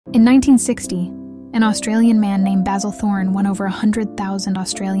In 1960, an Australian man named Bazil Thorne won over 100,000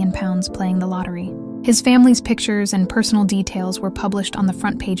 Australian pounds playing the lottery. His family's pictures and personal details were published on the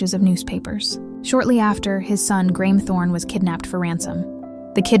front pages of newspapers. Shortly after, his son, Graeme Thorne, was kidnapped for ransom.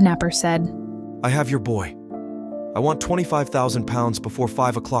 The kidnapper said, "I have your boy. I want 25,000 pounds before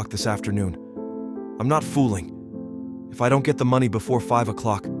 5 o'clock this afternoon. I'm not fooling. If I don't get the money before 5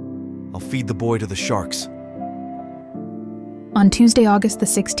 o'clock, I'll feed the boy to the sharks." On Tuesday, August the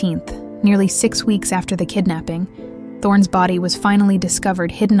 16th, nearly 6 weeks after the kidnapping, Thorne's body was finally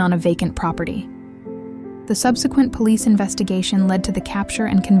discovered hidden on a vacant property. The subsequent police investigation led to the capture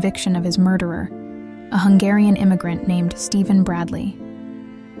and conviction of his murderer, a Hungarian immigrant named Stephen Bradley.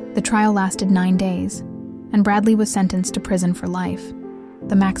 The trial lasted 9 days, and Bradley was sentenced to prison for life,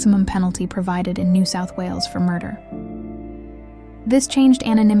 the maximum penalty provided in New South Wales for murder. This changed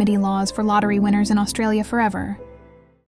anonymity laws for lottery winners in Australia forever,